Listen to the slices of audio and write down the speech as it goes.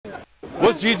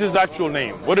What's Jesus' actual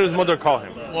name? What did his mother call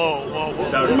him?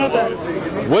 Whoa. Mother.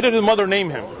 What did his mother name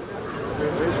him?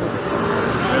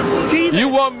 Jesus. You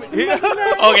want me?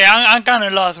 Okay, I'm kind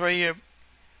of lost right here.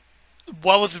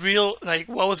 What was real? Like,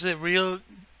 what was the real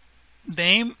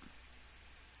name?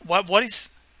 What is?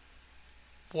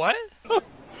 What?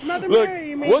 Mother Look,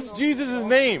 Mary, man. what's Jesus'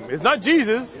 name? It's not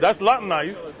Jesus. That's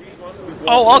Latinized.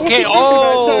 Oh, okay.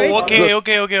 Oh, Sorry.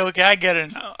 okay. I get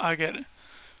it now. I get it.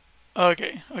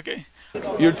 Okay.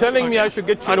 You're telling me I should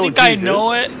get to I know think Jesus. I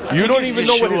know it. You don't it's even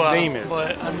know what his Yeshua, name is.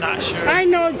 but I'm not sure. I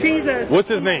know Jesus. What's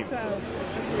his name?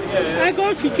 I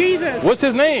go to Jesus. What's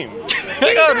his name?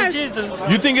 I go to Jesus.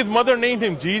 You think his mother named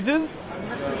him Jesus?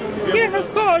 Yes,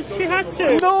 of course, she has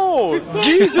to. No,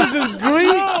 Jesus is Greek.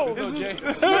 No.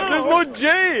 There's no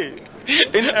J.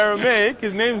 In Aramaic,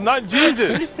 his name's not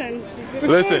Jesus. Listen.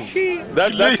 Listen,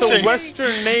 that's a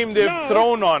Western name they've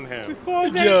thrown on him. Before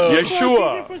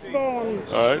Yeshua. Jesus was born,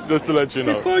 All right, just to let you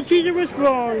know. before Jesus was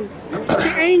born,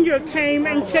 the angel came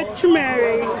and said to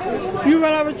Mary, "You will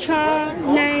have a child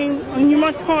named, and you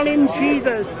must call him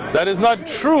Jesus." That is not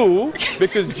true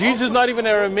because Jesus is not even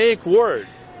an Aramaic word.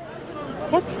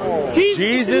 What?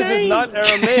 Jesus is not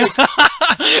Aramaic.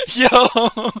 Yo,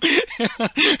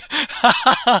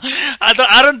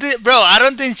 I don't think, bro. I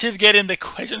don't think she's getting the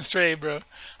question straight, bro.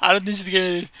 I don't think she's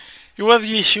getting it. It was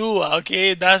Yeshua,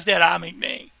 okay? That's the Aramaic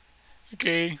name,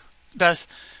 okay? That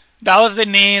was the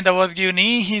name that was given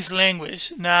in his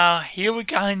language. Now here we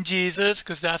got in Jesus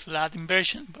because that's the Latin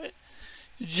version, but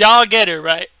y'all get it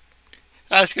right.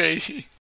 That's crazy.